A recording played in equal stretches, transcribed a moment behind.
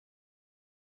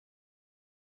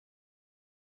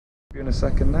In a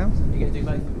second now. You're going to do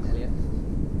both of them, Elliott?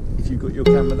 If you've got your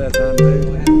camera there to hand,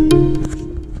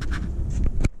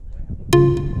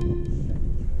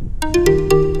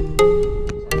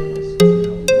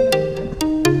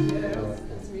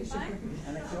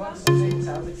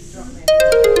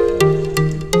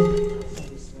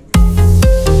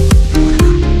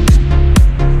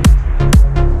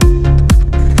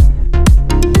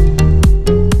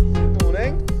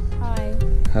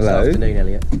 hello. Afternoon,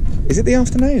 Elliott. Is it the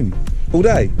afternoon? All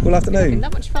day? All afternoon?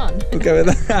 That much fun. We'll go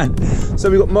with that. So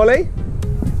we've got Molly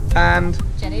and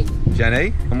Jenny.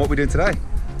 Jenny. And what are we doing today?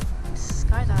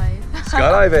 Skydive.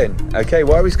 Skydiving. Okay,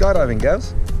 why are we skydiving,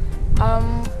 girls?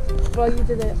 Well, you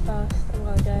did it first a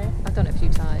while ago. I've done it a few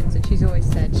times and she's always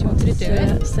said she wanted to do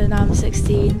it. So now I'm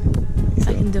 16,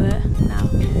 I can do it now.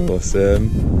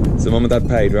 Awesome. So mum and dad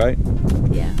paid, right?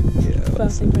 Yeah. Yeah.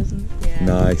 Birthday present. Yeah.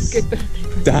 Nice. Good birthday present.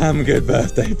 Damn good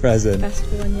birthday present. Best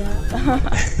one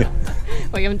yet.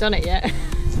 Well, you haven't done it yet.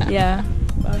 Yeah,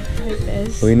 well, I hope it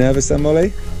is. Are you nervous then,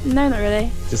 Molly? No, not really.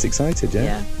 Just excited, yeah?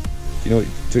 Yeah. Do you know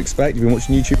what to expect? You've been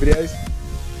watching YouTube videos?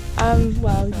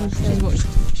 Well, usually.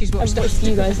 She's watched I've watched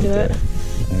you guys do it.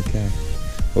 Okay.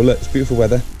 Well, look, it's beautiful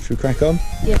weather. Should we crack on?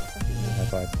 Yeah. High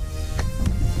five.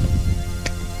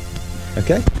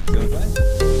 Okay. Go on, play.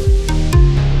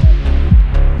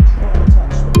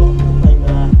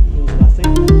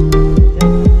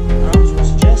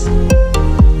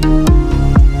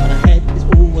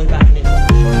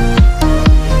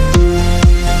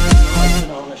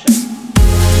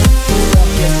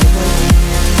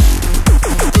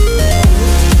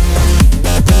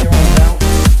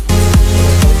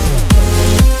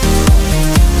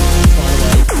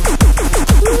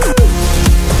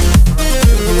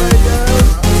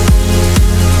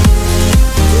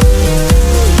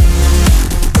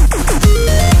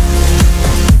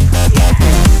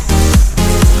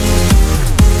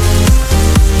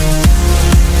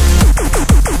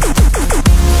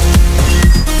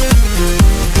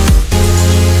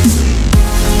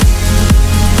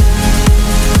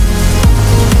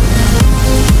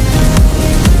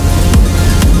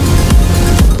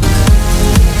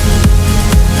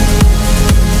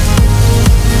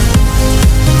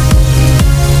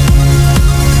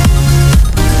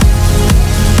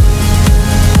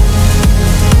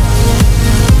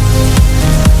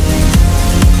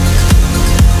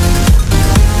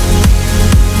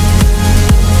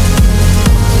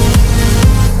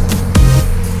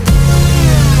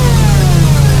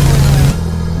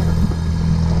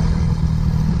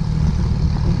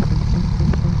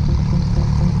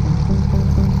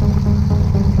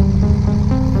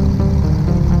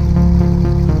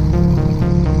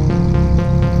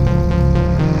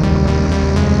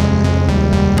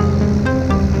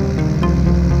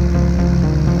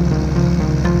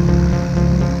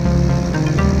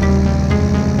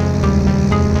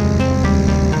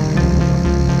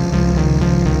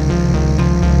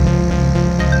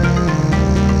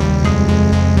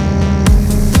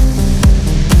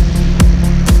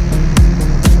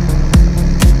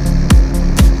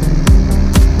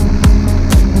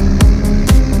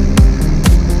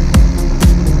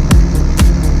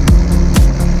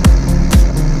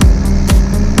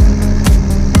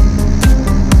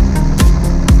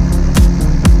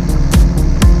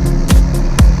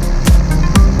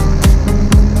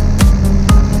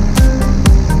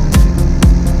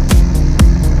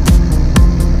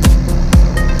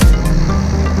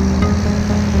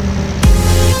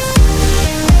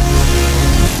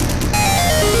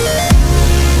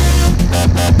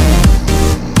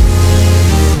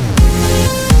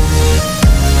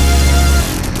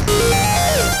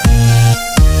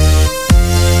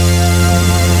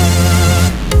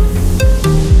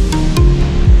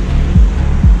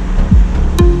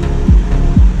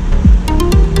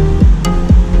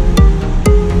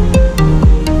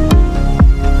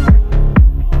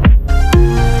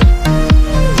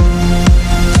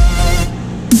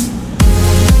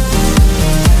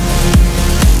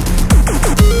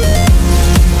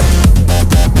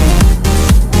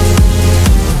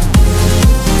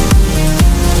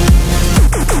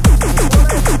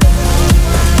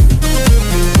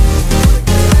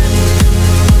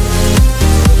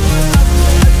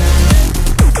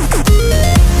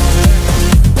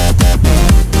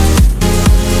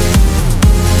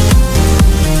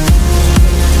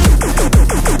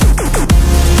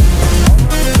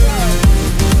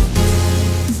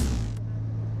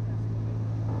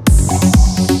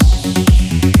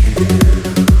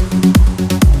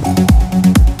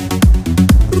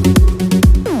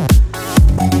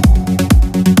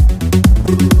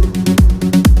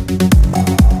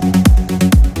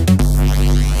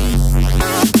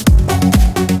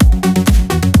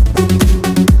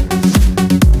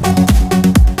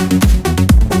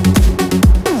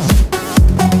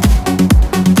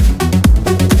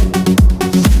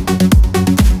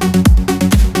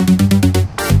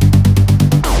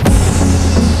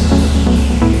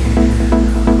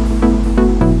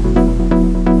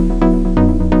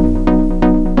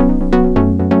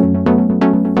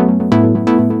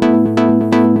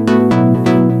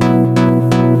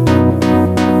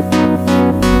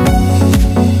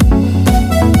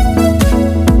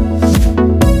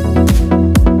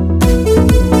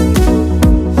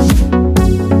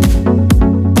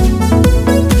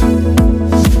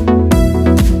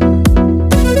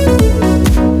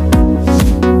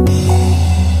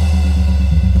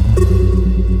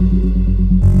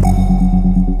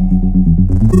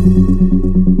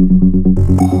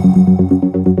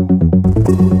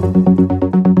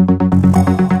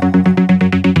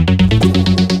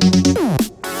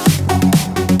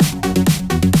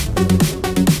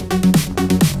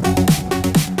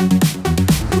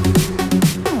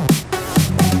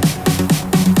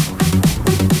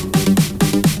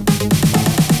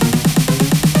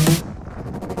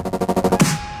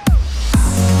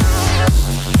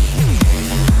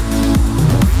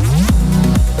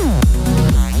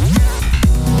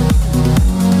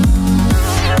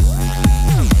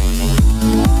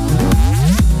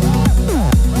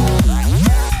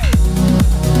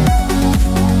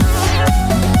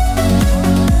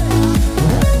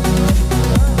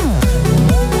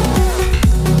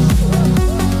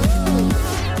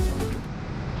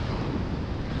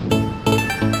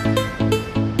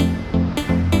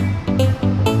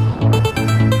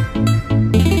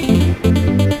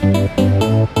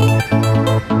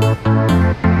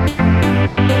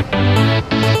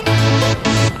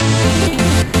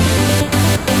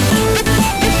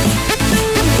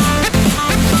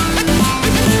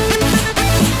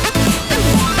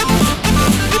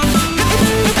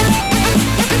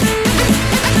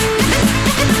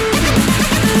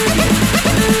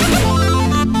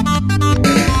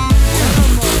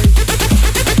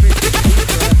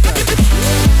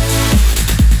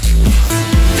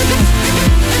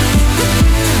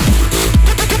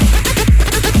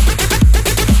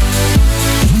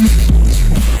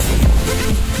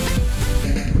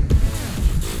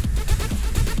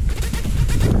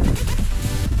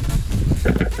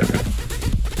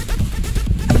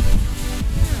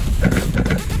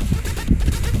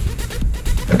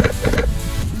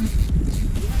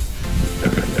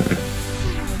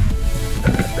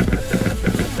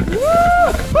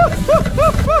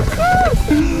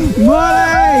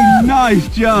 Molly! Nice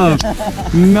job!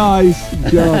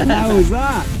 Nice job. How was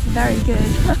that? Very good.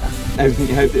 Everything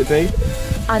you hoped it'd be?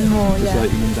 And more, Just yeah.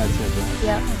 like your mum and dad said, right?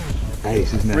 Yeah.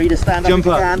 Ace, isn't it? Free to stand Jump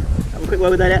up up. if you can. Have a quick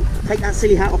word with Elliott. Take that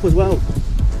silly hat off as well.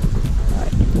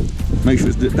 Make sure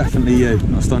it's definitely you,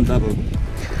 not a stunt double.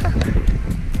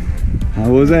 How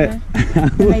was it? How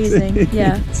was Amazing, it?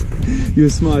 yeah. You were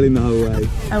smiling the whole way.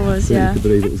 I was, Couldn't yeah.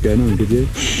 believe what was going on, could you?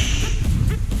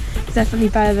 Definitely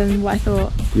better than what I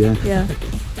thought. Yeah. Yeah.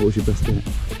 What was your best bit?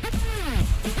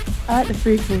 I like the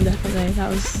free fall, definitely. That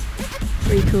was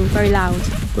pretty cool. Very loud.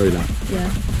 Very loud. Yeah.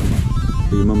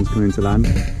 So your mum's coming to land.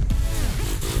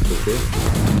 That's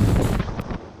it.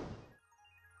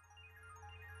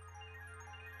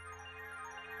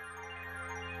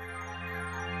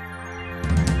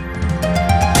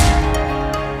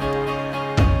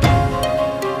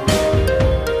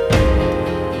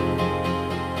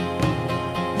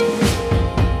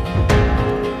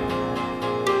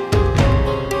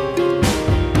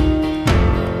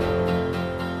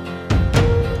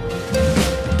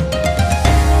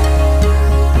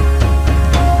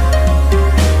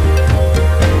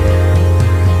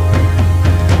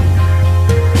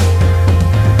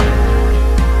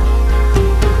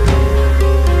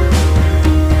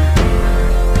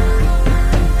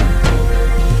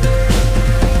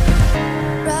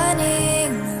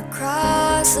 Running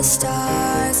across the stars.